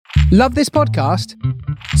Love this podcast?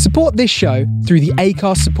 Support this show through the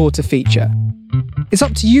Acast supporter feature. It's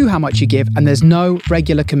up to you how much you give, and there's no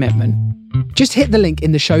regular commitment. Just hit the link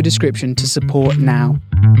in the show description to support now.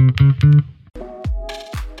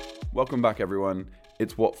 Welcome back, everyone.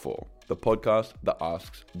 It's What For, the podcast that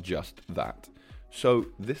asks just that. So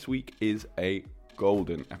this week is a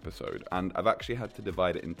golden episode, and I've actually had to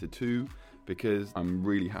divide it into two because I'm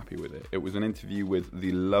really happy with it. It was an interview with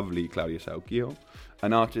the lovely Claudia Sahuquillo,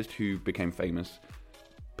 an artist who became famous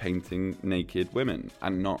painting naked women,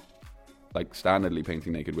 and not like standardly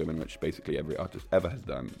painting naked women, which basically every artist ever has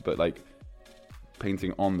done, but like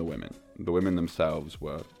painting on the women. The women themselves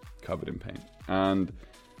were covered in paint. And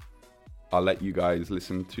I'll let you guys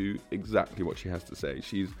listen to exactly what she has to say.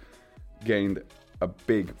 She's gained a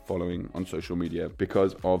big following on social media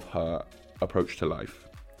because of her approach to life.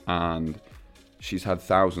 And she's had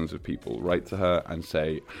thousands of people write to her and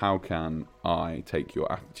say, how can I take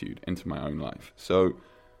your attitude into my own life? So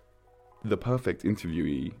the perfect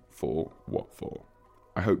interviewee for What For.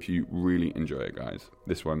 I hope you really enjoy it, guys.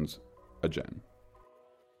 This one's a gem.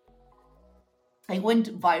 I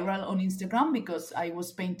went viral on Instagram because I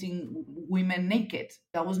was painting women naked.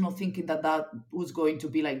 I was not thinking that was going to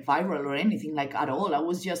be like viral or anything like at all. I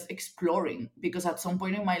was just exploring because at some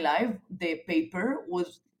point in my life, the paper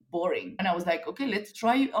was boring. And I was like, okay, let's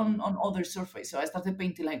try on other surface. So I started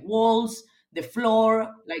painting like walls, the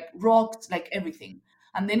floor, like rocks, like everything.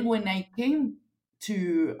 And then when I came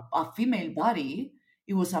to a female body,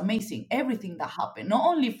 it was amazing. Everything that happened, not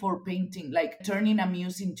only for painting, like turning a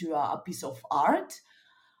muse into a piece of art,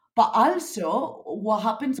 but also what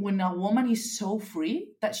happens when a woman is so free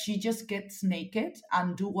that she just gets naked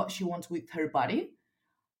and do what she wants with her body.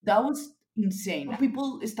 That was insane.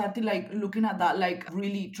 People started like looking at that like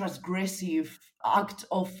really transgressive act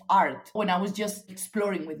of art when I was just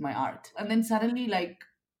exploring with my art. And then suddenly like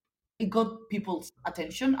it got people's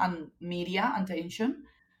attention and media attention.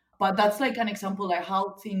 But that's like an example like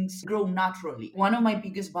how things grow naturally. One of my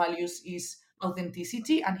biggest values is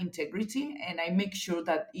authenticity and integrity, and I make sure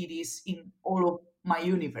that it is in all of my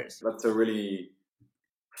universe. That's a really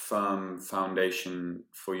firm foundation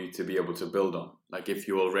for you to be able to build on. Like if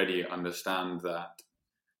you already understand that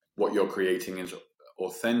what you're creating is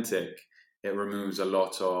authentic, it removes a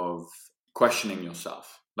lot of questioning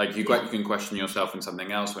yourself. Like you can question yourself in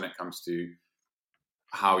something else when it comes to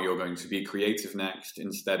how you're going to be creative next,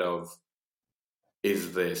 instead of,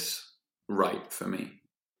 is this right for me?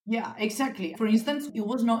 Yeah, exactly. For instance, it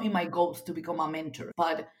was not in my goals to become a mentor,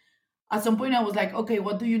 but at some point I was like, okay,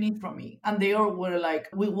 what do you need from me? And they all were like,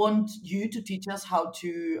 we want you to teach us how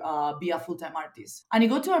to be a full-time artist. And it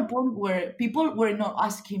got to a point where people were not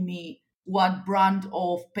asking me, what brand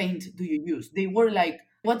of paint do you use? They were like,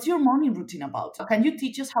 what's your morning routine about? Can you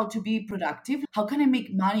teach us how to be productive? How can I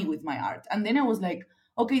make money with my art? And then I was like,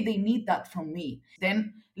 okay, they need that from me.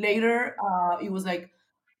 Then later it was like,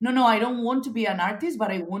 no, I don't want to be an artist,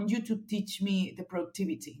 but I want you to teach me the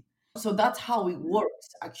productivity. So that's how it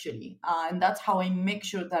works, actually. And that's how I make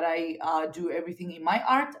sure that I do everything in my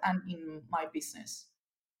art and in my business.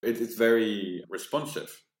 It's very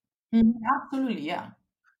responsive. Absolutely, yeah.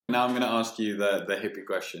 Now I'm going to ask you the hippie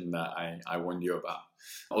question that I warned you about.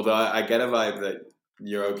 Although I get a vibe that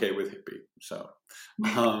you're okay with hippie. So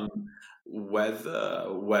whether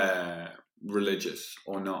we're religious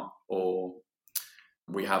or not, or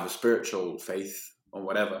we have a spiritual faith or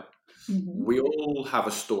whatever, we all have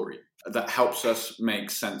a story that helps us make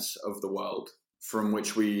sense of the world from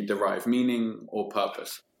which we derive meaning or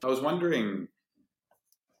purpose. I was wondering,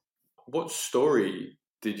 what story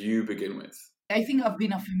did you begin with? I think I've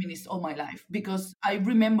been a feminist all my life because I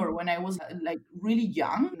remember when I was like really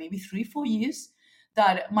young, maybe 3-4 years,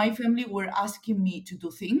 that my family were asking me to do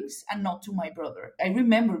things and not to my brother. I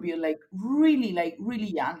remember being like really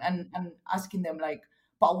young and asking them like,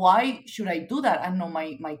 but why should I do that? I'm not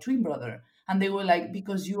my twin brother. And they were like,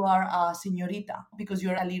 because you are a señorita, because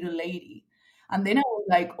you're a little lady. And then I was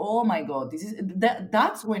like, oh my God,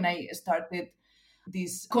 that's when I started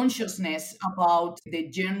this consciousness about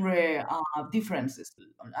the genre differences.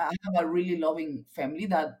 I have a really loving family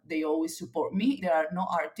that they always support me. They are no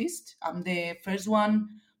artists. I'm the first one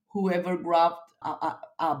who ever grabbed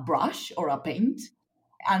a brush or a paint.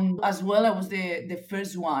 And as well, I was the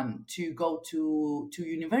first one to go to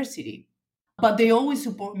university. But they always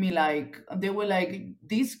support me. Like, they were like,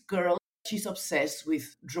 this girl, she's obsessed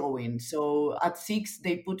with drawing. So at 6,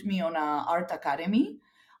 they put me on an art academy,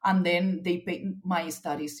 and then they paid my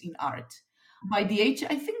studies in art. By the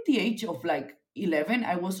age of like 11,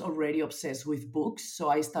 I was already obsessed with books. So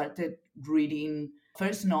I started reading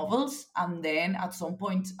first novels, and then at some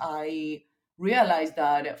point I realized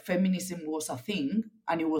that feminism was a thing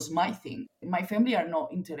and it was my thing. My family are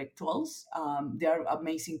not intellectuals. They are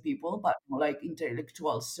amazing people, but not like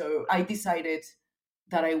intellectuals. So I decided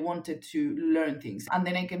that I wanted to learn things. And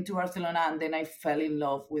then I came to Barcelona and then I fell in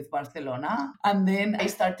love with Barcelona. And then I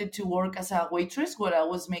started to work as a waitress where I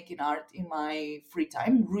was making art in my free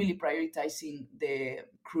time, really prioritizing the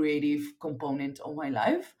creative component of my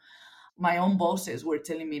life. My own bosses were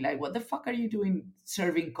telling me like, what the fuck are you doing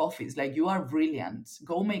serving coffees? Like, you are brilliant,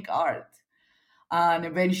 go make art. And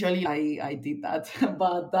eventually I did that.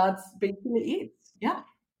 But that's basically it. Yeah.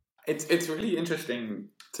 It's really interesting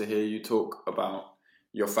to hear you talk about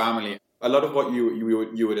your family. A lot of what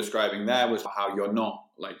you were describing there was how you're not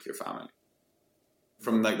like your family.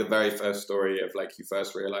 From like the very first story of like you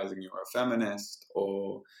first realizing you were a feminist,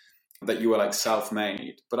 or that you were like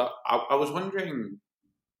self-made. But I was wondering,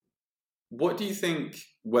 what do you think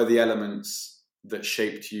were the elements that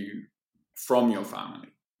shaped you from your family,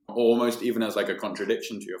 or almost even as like a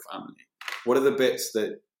contradiction to your family? What are the bits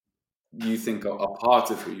that you think are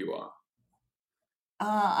part of who you are?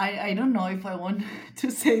 I don't know if I want to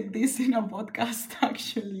say this in a podcast.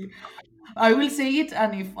 Actually, I will say it,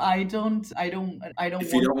 and if I don't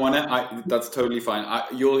If you want. don't want it, that's totally fine.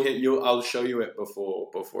 I'll show you it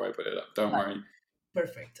before I put it up. Don't worry.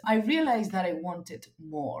 Perfect. I realized that I wanted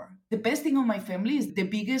more. The best thing of my family is the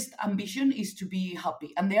biggest ambition is to be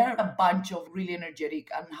happy. And they are a bunch of really energetic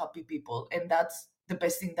and happy people. And that's the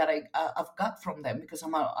best thing that I've got from them, because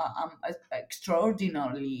I'm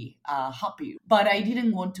extraordinarily happy. But I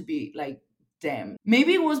didn't want to be like them.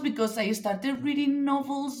 Maybe it was because I started reading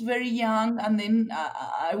novels very young, and then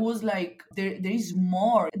I was like, there is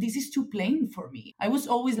more. This is too plain for me. I was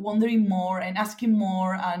always wondering more and asking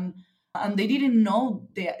more, and they didn't know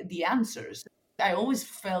the answers. I always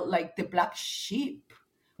felt like the black sheep.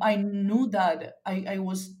 I knew that I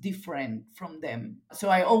was different from them. So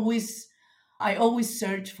I always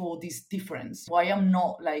search for this difference. Why I'm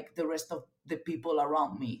not like the rest of the people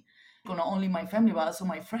around me. Not only my family, but also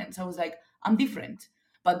my friends. I was like, I'm different.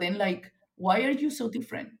 But then like, why are you so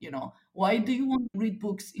different? Why do you want to read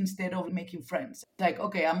books instead of making friends? Like,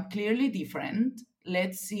 okay, I'm clearly different.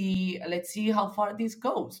 Let's see how far this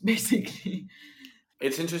goes, basically.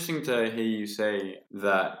 It's interesting to hear you say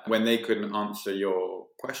that when they couldn't answer your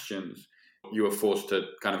questions, you were forced to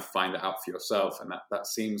kind of find it out for yourself, and that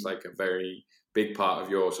seems like a very big part of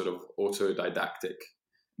your sort of autodidactic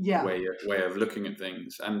Yeah. way of looking at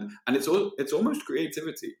things, and it's almost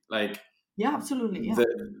creativity. Like Yeah, absolutely. Yeah.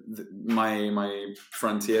 my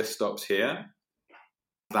frontier stops here.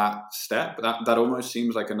 That step, that almost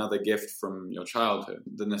seems like another gift from your childhood.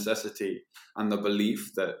 The necessity and the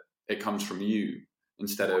belief that it comes from you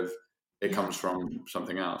instead of it comes from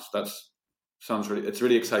something else. It's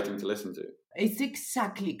really exciting to listen to. It's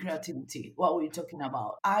exactly creativity, what we're talking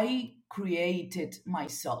about. I created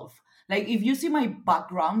myself. Like, if you see my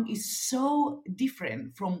background is so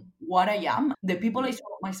different from what I am, the people I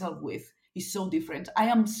surround myself with is so different. I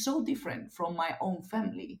am so different from my own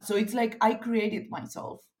family. So it's like I created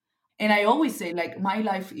myself. And I always say, like, my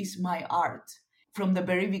life is my art. From the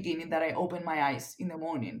very beginning that I open my eyes in the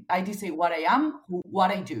morning, I just say what I am,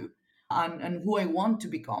 what I do, and who I want to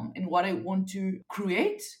become, and what I want to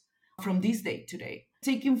create from this day today.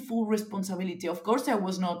 Taking full responsibility. Of course, I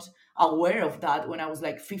was not aware of that when I was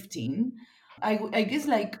like 15. I guess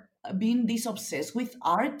like being this obsessed with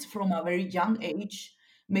art from a very young age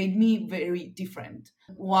made me very different.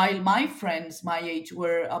 While my friends my age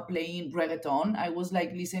were playing reggaeton, I was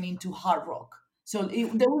like listening to hard rock. So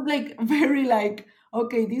there was like very like,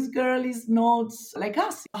 okay, this girl is not like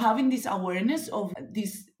us. Having this awareness of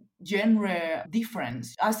this genre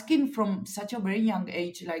difference, asking from such a very young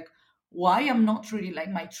age, like, why I'm not really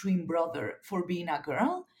like my twin brother for being a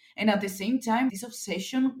girl. And at the same time, this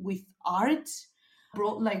obsession with art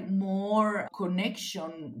brought like more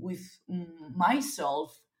connection with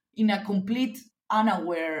myself in a complete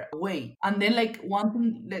unaware way. And then like one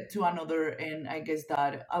thing led to another, and I guess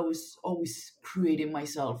that I was always creating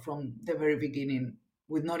myself from the very beginning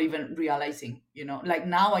with not even realizing, like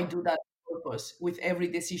now I do that on purpose with every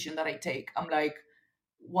decision that I take. I'm like,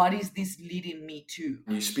 what is this leading me to?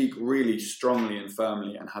 You speak really strongly and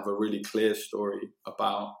firmly and have a really clear story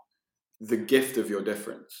about the gift of your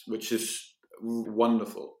difference, which is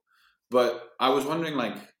wonderful. But I was wondering,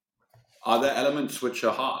 like, are there elements which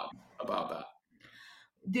are hard about that?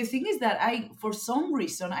 The thing is that for some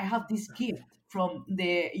reason, I have this gift from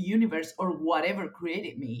the universe or whatever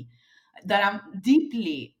created me that I'm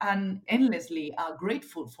deeply and endlessly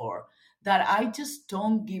grateful for, that I just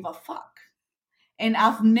don't give a fuck. And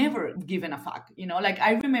I've never given a fuck, like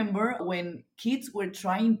I remember when kids were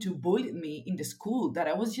trying to bully me in the school that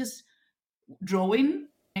I was just drawing.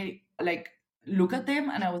 I like look at them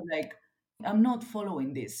and I was like, I'm not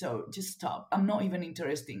following this, so just stop. I'm not even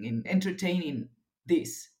interested in entertaining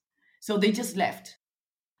this. So they just left.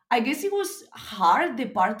 I guess it was hard, the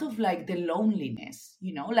part of like the loneliness,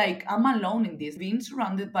 like I'm alone in this, being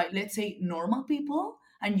surrounded by, let's say, normal people,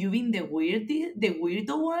 and you being the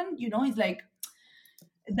weirdo one, it's like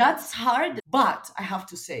that's hard. But I have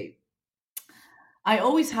to say, I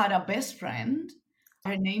always had a best friend.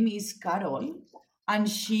 Her name is Carol, and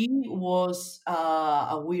she was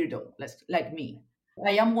a weirdo, like me.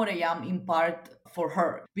 I am what I am in part for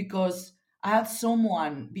her because I had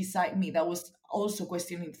someone beside me that was also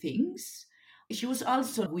questioning things. She was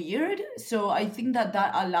also weird, so I think that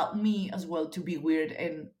allowed me as well to be weird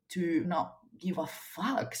and to not give a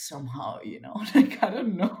fuck somehow. Like I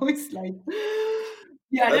don't know. It's like,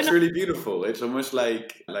 yeah, I don't That's know. really beautiful. It's almost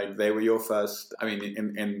like they were your first. I mean,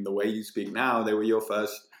 in the way you speak now, they were your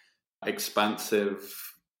first expansive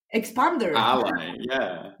Expander. ally.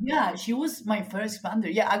 Yeah. Yeah, she was my first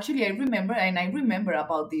expander. Yeah, actually, I remember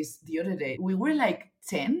about this the other day. We were like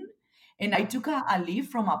 10, and I took a leaf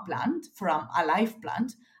from a plant, from a live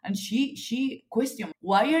plant, and she questioned,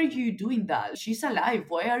 "Why are you doing that? She's alive.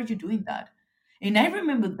 Why are you doing that?" And I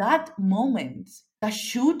remember that moment, a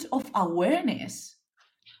shoot of awareness,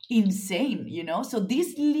 insane, so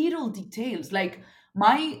these little details, like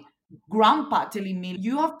my grandpa telling me,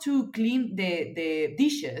 you have to clean the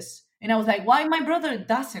dishes, and I was like, why my brother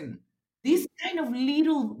doesn't? These kind of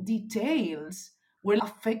little details were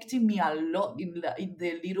affecting me a lot in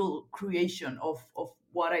the little creation of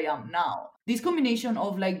what I am now. This combination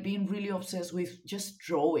of like being really obsessed with just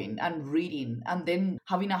drawing and reading, and then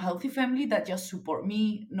having a healthy family that just support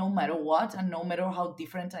me no matter what and no matter how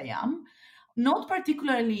different I am, not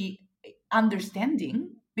particularly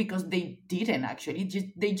understanding, because they didn't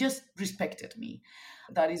actually, they just respected me.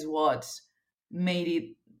 That is what made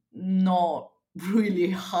it not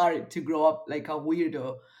really hard to grow up like a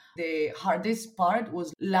weirdo. The hardest part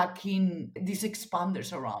was lacking these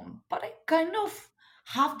expanders around, but I kind of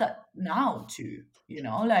have that now too,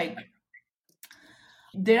 like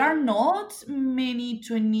there are not many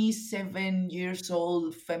 27 years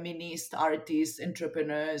old feminist artists,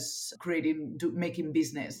 entrepreneurs making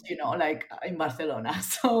business, like in Barcelona.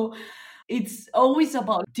 So it's always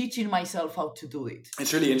about teaching myself how to do it.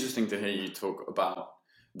 It's really interesting to hear you talk about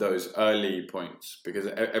those early points because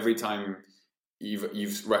every time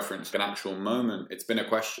you've referenced an actual moment, it's been a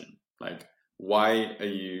question like, why are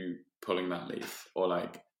you pulling that leaf, or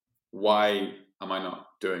like, why am I not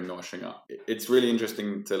doing the washing up? It's really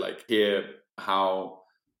interesting to like hear how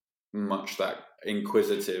much that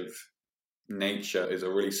inquisitive nature is a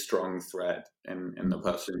really strong thread in the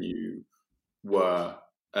person you were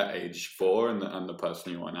at age 4 and the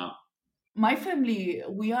person you are now. My family,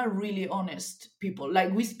 we are really honest people.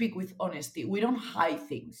 Like we speak with honesty. We don't hide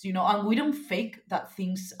things, and we don't fake that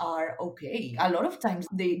things are okay. A lot of times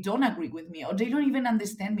they don't agree with me, or they don't even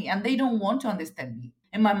understand me, and they don't want to understand me.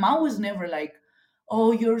 And my mom was never like,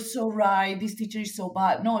 oh, you're so right, this teacher is so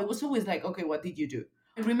bad. No, it was always like, okay, what did you do?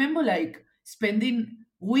 I remember like spending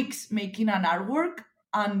weeks making an artwork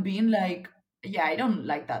and being like, yeah, I don't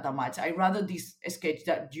like that much. I rather this sketch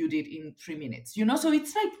that you did in 3 minutes, So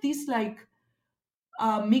it's like this, like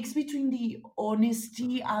mix between the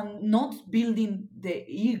honesty and not building the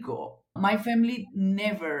ego. My family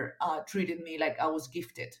never treated me like I was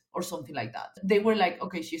gifted or something like that. They were like,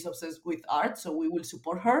 okay, she's obsessed with art, so we will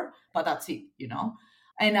support her, but that's it.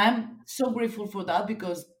 And I'm so grateful for that,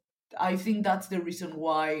 because I think that's the reason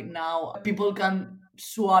why now people can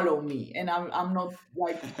swallow me, and I'm not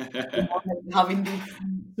like like having this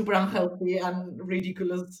super unhealthy and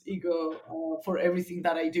ridiculous ego for everything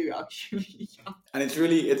that I do, actually. And it's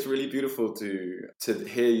really beautiful to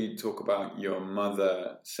hear you talk about your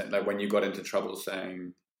mother, like when you got into trouble,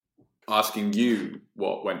 asking you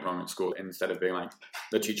what went wrong at school instead of being like,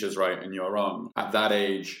 the teacher's right and you're wrong. At that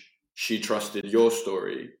age, she trusted your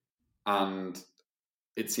story, and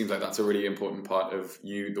it seems like that's a really important part of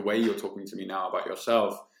you. The way you're talking to me now about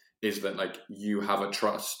yourself is that like you have a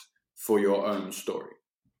trust for your own story.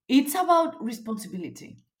 It's about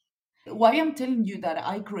responsibility. Why I'm telling you that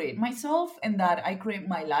I create myself and that I create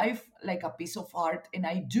my life like a piece of art, and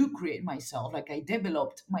I do create myself, like I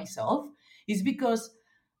developed myself, is because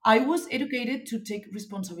I was educated to take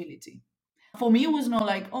responsibility. For me, it was not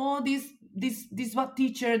like, oh, this what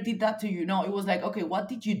teacher did that to you. No, it was like, okay, what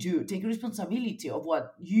did you do? Take responsibility of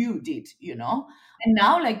what you did. And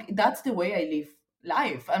now, like, that's the way I live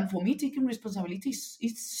life. And for me, taking responsibility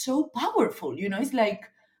is so powerful. It's like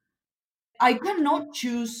I cannot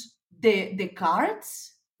choose the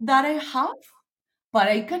cards that I have, but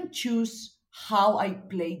I can choose how I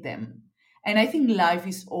play them. And I think life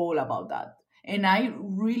is all about that. And I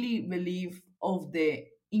really believe of the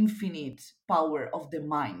infinite power of the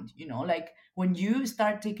mind, like when you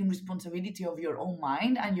start taking responsibility of your own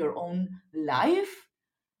mind and your own life,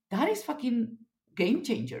 that is fucking game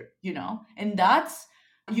changer. And that's,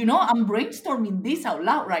 I'm brainstorming this out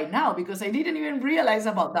loud right now because I didn't even realize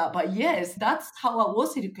about that. But yes, that's how I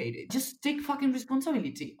was educated. Just take fucking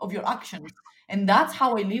responsibility of your actions. And that's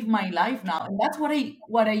how I live my life now. And that's what I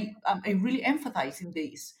really emphasize in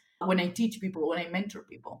this when I teach people, when I mentor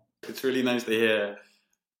people. It's really nice to hear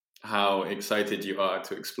how excited you are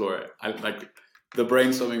to explore it. I like the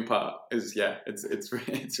brainstorming part is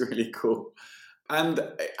it's really cool. And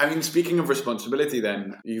I mean, speaking of responsibility,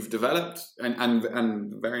 then you've developed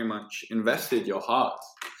and very much invested your heart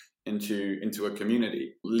into a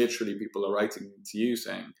community. Literally, people are writing to you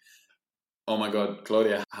saying, "Oh my God,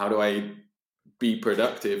 Claudia, how do I be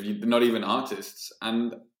productive?" Not even artists.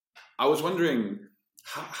 And I was wondering,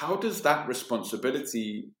 how does that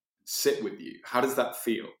responsibility sit with you? How does that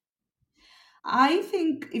feel? I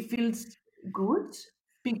think it feels good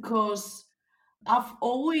because I've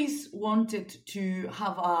always wanted to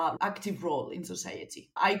have an active role in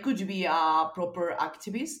society. I could be a proper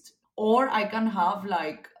activist, or I can have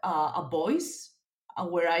like a voice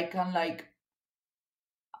where I can like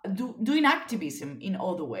doing activism in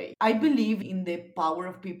other way. I believe in the power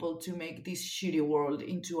of people to make this shitty world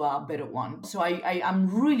into a better one. So I am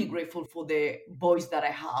really grateful for the voice that I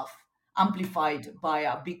have, amplified by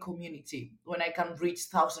a big community, when I can reach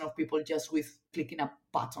thousands of people just with clicking a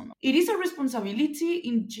button. It is a responsibility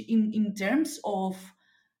in terms of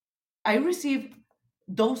I receive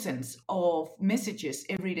dozens of messages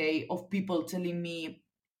every day of people telling me,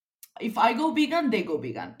 if I go vegan, they go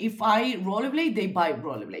vegan. If I rollerblade, they buy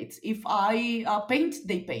rollerblades. If I paint,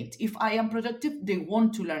 they paint. If I am productive, they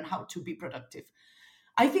want to learn how to be productive.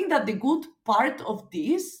 I think that the good part of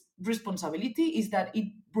this responsibility is that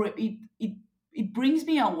it brings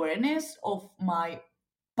me awareness of my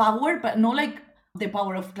power, but not like the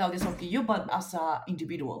power of Claudia Sahuquillo, but as an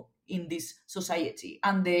individual in this society,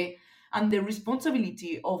 and the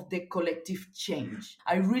responsibility of the collective change.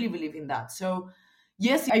 I really believe in that. So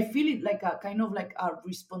yes, I feel it like a kind of like a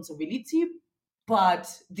responsibility, but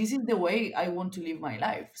this is the way I want to live my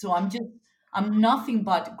life. So I'm nothing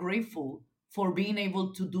but grateful for being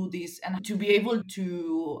able to do this and to be able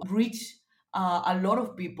to reach a lot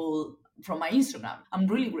of people from my Instagram. I'm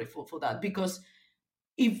really grateful for that because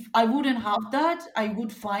if I wouldn't have that, I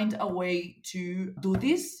would find a way to do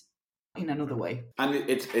this in another way. And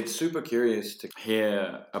it's super curious to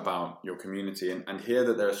hear about your community and hear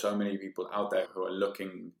that there are so many people out there who are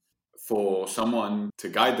looking for someone to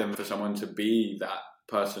guide them, for someone to be that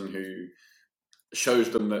person who shows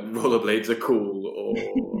them that rollerblades are cool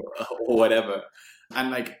or whatever.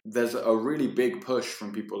 And like there's a really big push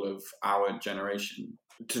from people of our generation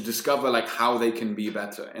to discover like how they can be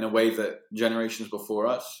better in a way that generations before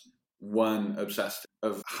us weren't obsessed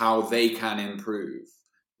of how they can improve.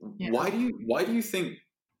 Yeah. Why do you think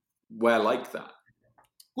we're like that?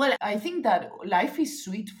 Well, I think that life is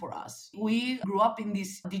sweet for us. We grew up in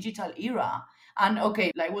this digital era, and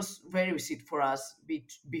okay, life was very sweet for us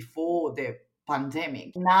before the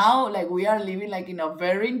pandemic. Now, like we are living like in a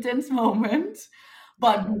very intense moment.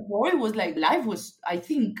 But before it was like life was, I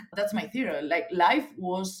think that's my theory, like life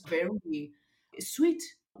was very sweet.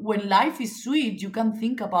 When life is sweet, you can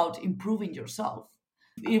think about improving yourself.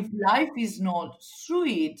 If life is not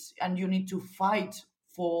sweet and you need to fight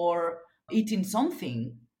for eating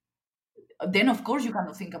something, then of course you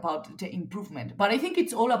cannot think about the improvement. But I think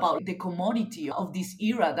it's all about the commodity of this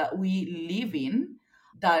era that we live in.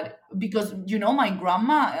 That because my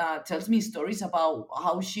grandma tells me stories about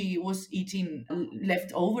how she was eating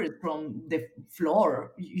leftovers from the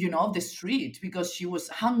floor, of the street because she was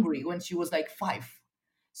hungry when she was like 5.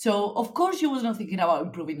 So of course she was not thinking about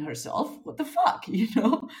improving herself. What the fuck,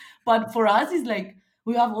 But for us, it's like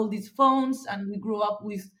we have all these phones and we grew up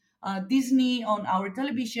with Disney on our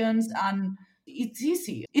televisions, and it's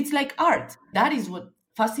easy. It's like art. That is what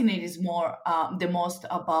fascinates more the most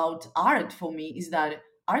about art for me, is that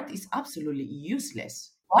art is absolutely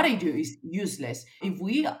useless. What I do is useless. If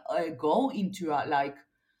we go into a like,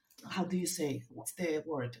 how do you say? What's the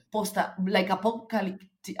word? Like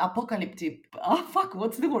apocalyptic. Oh fuck!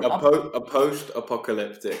 What's the word? A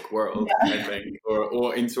post-apocalyptic world, Yeah. I think,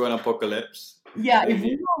 or into an apocalypse. Yeah, if Maybe.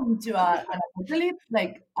 we go into an apocalypse,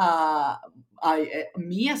 like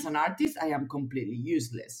Me as an artist, I am completely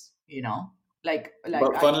useless, like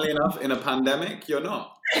But funnily enough, in a pandemic, you're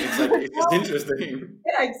not. It's like it's interesting.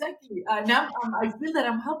 yeah, exactly. And I feel that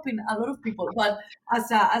I'm helping a lot of people. But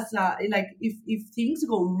as a like, if things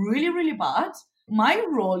go really, really bad, my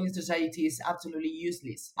role in society is absolutely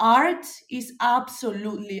useless. Art is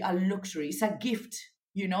absolutely a luxury. It's a gift.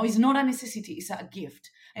 It's not a necessity. It's a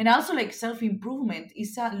gift. And also, like, self-improvement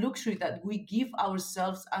is a luxury that we give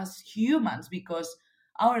ourselves as humans because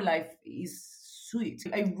our life is sweet.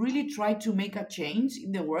 I really try to make a change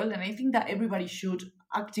in the world, and I think that everybody should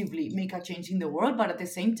actively make a change in the world, but at the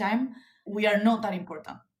same time, we are not that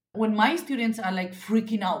important. When my students are like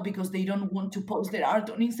freaking out because they don't want to post their art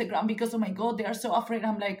on Instagram because, oh my God, they are so afraid,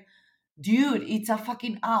 I'm like, dude, it's a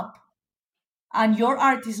fucking app. And your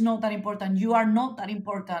art is not that important. You are not that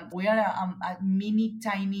important. We are a mini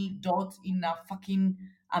tiny dot in a fucking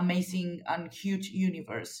amazing and huge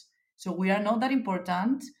universe. So we are not that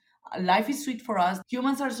important. Life is sweet for us.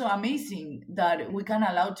 Humans are so amazing that we can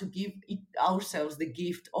allow to give ourselves the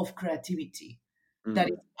gift of creativity. That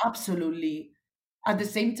is absolutely, at the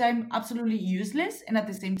same time, absolutely useless, and at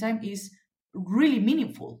the same time is really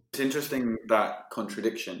meaningful. It's interesting, that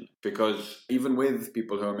contradiction, because even with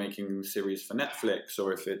people who are making series for Netflix,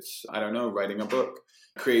 or if it's, I don't know, writing a book,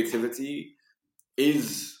 creativity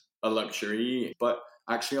is a luxury, but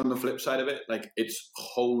actually on the flip side of it, like, it's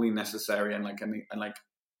wholly necessary and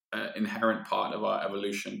inherent part of our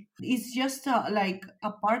evolution. It's just like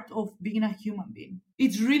a part of being a human being.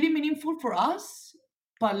 It's really meaningful for us,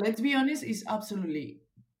 but let's be honest, it's absolutely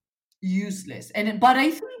useless. But I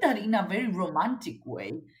think that in a very romantic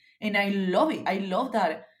way, and I love it. I love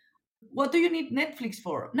that. What do you need Netflix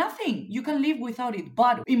for? Nothing. You can live without it.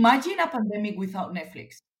 But imagine a pandemic without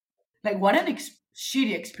Netflix. Like, what an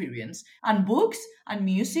shitty experience. And books and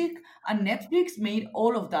music and Netflix made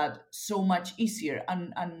all of that so much easier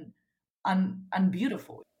and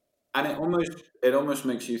beautiful. And it almost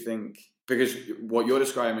makes you think, because what you're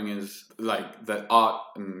describing is like that art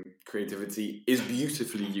and creativity is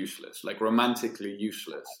beautifully useless, like romantically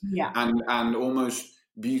useless, Yeah. and almost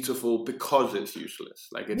beautiful because it's useless,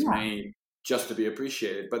 like it's Yeah. made just to be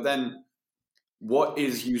appreciated. But then, what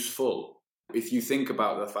is useful if you think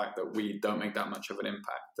about the fact that we don't make that much of an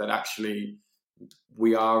impact, that actually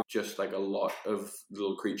we are just like a lot of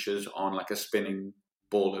little creatures on like a spinning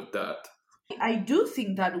ball of dirt? I do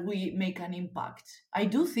think that we make an impact. I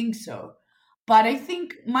do think so. But I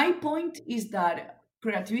think my point is that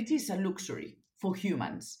creativity is a luxury for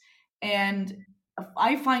humans. And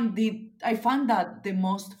I find that the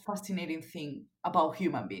most fascinating thing about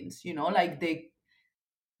human beings, like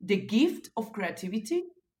the gift of creativity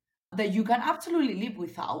that you can absolutely live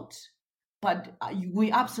without, but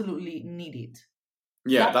we absolutely need it.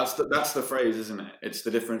 Yeah, That, that's the phrase, isn't it? It's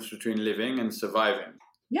the difference between living and surviving.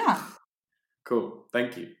 yeah. Cool,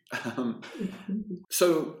 thank you.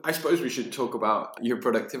 So I suppose we should talk about your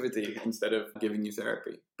productivity instead of giving you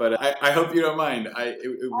therapy. But I hope you don't mind. I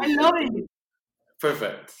love it.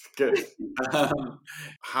 Perfect, good.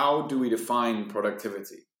 How do we define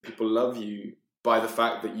productivity? People love you by the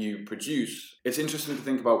fact that you produce. It's interesting to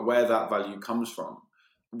think about where that value comes from.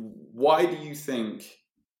 Why do you think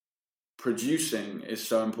producing is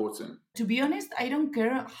so important? To be honest, I don't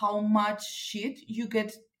care how much shit you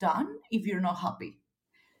get done if you're not happy.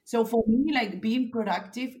 So for me, like, being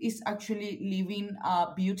productive is actually living a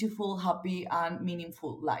beautiful, happy, and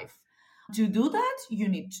meaningful life. To do that, you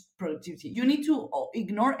need productivity. You need to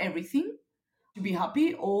ignore everything to be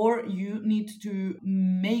happy, or you need to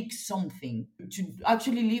make something to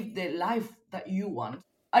actually live the life that you want.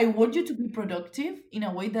 I want you to be productive in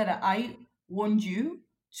a way that I want you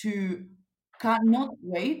to cannot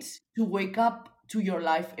wait to wake up to your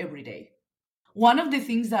life every day. One of the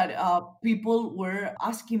things that people were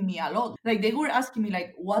asking me a lot, like, they were asking me,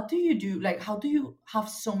 like, what do you do, like, how do you have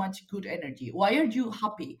so much good energy, why are you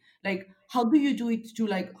happy, like, how do you do it, to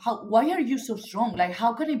like, how, why are you so strong, like,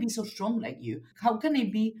 how can I be so strong like you, how can I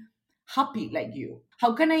be happy like you,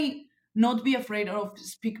 how can I not be afraid of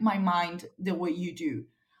speak my mind the way you do.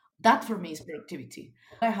 That for me is productivity.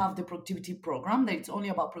 I have the productivity program that it's only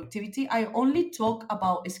about productivity. I only talk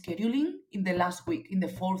about scheduling in the last week, in the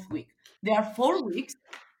fourth week. There are 4 weeks.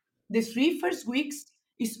 The three first weeks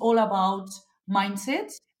is all about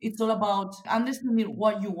mindset. It's all about understanding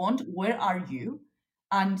what you want, where are you,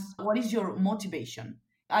 and what is your motivation.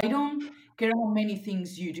 I don't care how many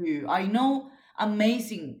things you do. I know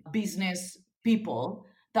amazing business people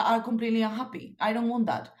that are completely unhappy. I don't want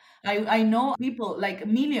that. I know people like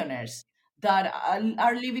millionaires that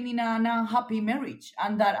are living in an unhappy marriage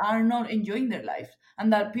and that are not enjoying their life,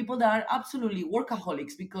 and that people that are absolutely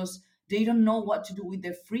workaholics because they don't know what to do with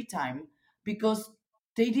their free time because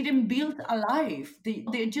they didn't build a life.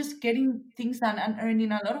 They're just getting things done and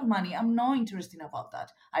earning a lot of money. I'm not interested about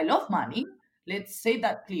that. I love money. Let's say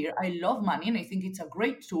that clear. I love money and I think it's a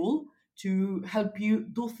great tool to help you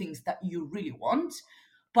do things that you really want.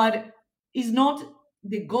 But it's not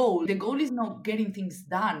the goal. The goal is not getting things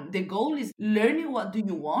done. The goal is learning what do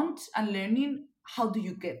you want and learning how do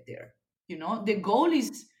you get there. The goal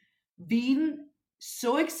is being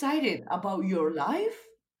so excited about your life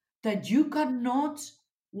that you cannot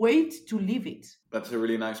wait to live it. That's a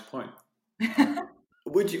really nice point.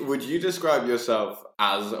 Would you describe yourself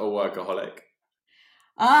as a workaholic?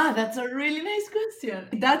 That's a really nice question.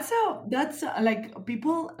 That's like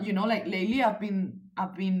people, like lately I've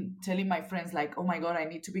been telling my friends like, oh my God, I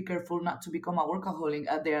need to be careful not to become a workaholic.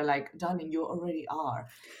 And they're like, darling, you already are.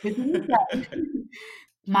 The thing is that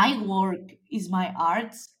my work is my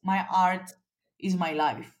art is my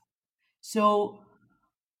life. So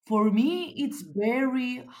for me, it's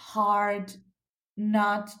very hard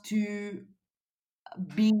not to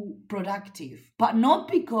be productive, but not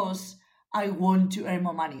because I want to earn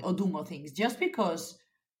more money or do more things, just because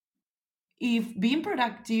if being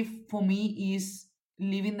productive for me is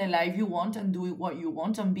living the life you want and doing what you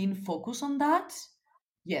want and being focused on that,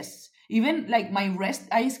 yes. Even like my rest,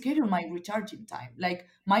 I schedule my recharging time, like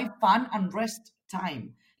my fun and rest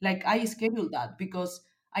time. Like I schedule that because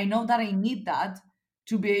I know that I need that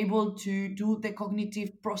to be able to do the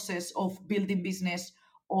cognitive process of building business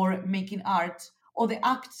or making art or the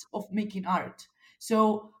acts of making art.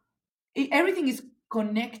 So everything is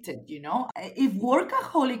connected. If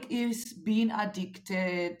workaholic is being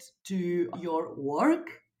addicted to your work,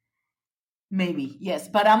 maybe yes,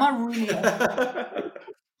 but I'm a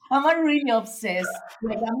really obsessed.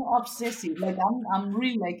 Like I'm obsessive. Like I'm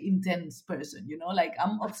really like intense person. Like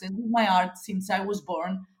I'm obsessed with my art since I was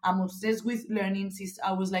born. I'm obsessed with learning since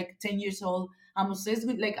I was like 10 years old. I'm obsessed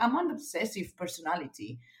with like I'm an obsessive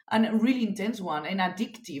personality and a really intense one and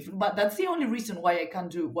addictive. But that's the only reason why I can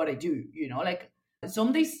do what I do. Like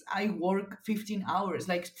some days I work 15 hours,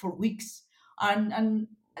 like for weeks. And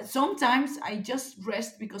sometimes I just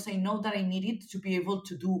rest because I know that I need it to be able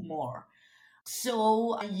to do more.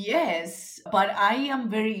 So, yes, but I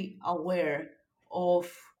am very aware of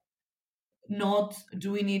not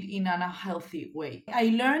doing it in an unhealthy way.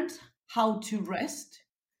 I learned how to rest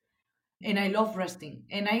and I love resting.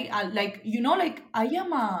 And I like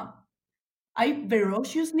I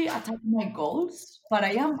ferociously attack my goals, but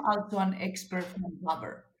I am also an expert fun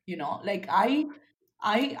lover. Like I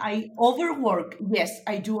overwork. Yes,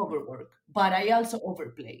 I do overwork, but I also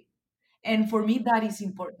overplay. And for me, that is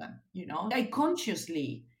important. I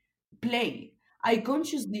consciously play. I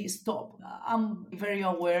consciously stop. I'm very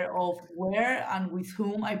aware of where and with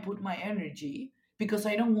whom I put my energy because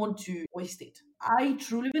I don't want to waste it. I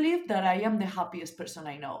truly believe that I am the happiest person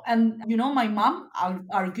I know. And my mom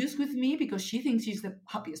argues with me because she thinks she's the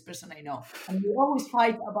happiest person I know. And we always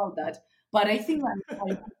fight about that. But I think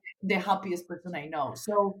I'm the happiest person I know.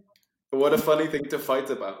 So, What a funny thing to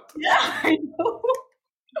fight about. yeah, I know.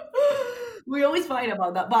 We always fight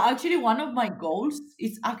about that. But actually, one of my goals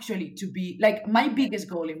is actually to be like my biggest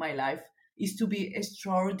goal in my life is to be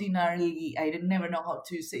extraordinarily, I never know how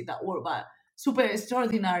to say that word, but super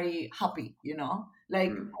extraordinary happy.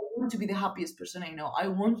 Like, Mm. I want to be the happiest person I know. I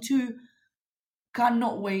want to,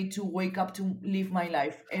 cannot wait to wake up to live my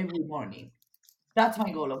life every morning. That's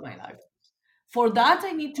my goal of my life. For that,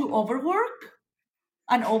 I need to overwork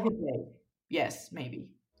and overplay. Yes, maybe.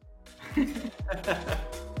 Maybe.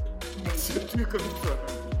 To confirm.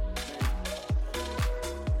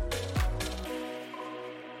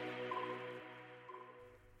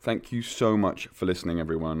 Thank you so much for listening,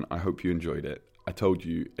 everyone. I hope you enjoyed it. I told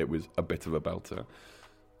you it was a bit of a belter.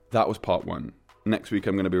 That was part 1. Next week,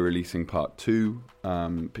 I'm going to be releasing part 2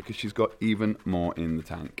 because she's got even more in the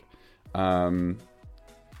tank. But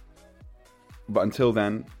until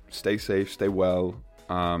then, stay safe, stay well.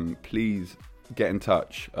 Please get in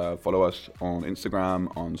touch. Follow us on Instagram,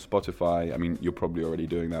 on Spotify. I mean, you're probably already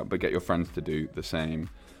doing that, but get your friends to do the same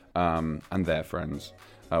and their friends.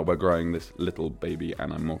 We're growing this little baby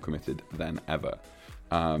and I'm more committed than ever.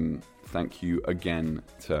 Thank you again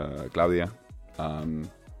to Claudia.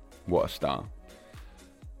 What a star.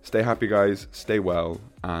 Stay happy, guys. Stay well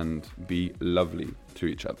and be lovely to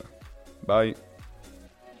each other. Bye.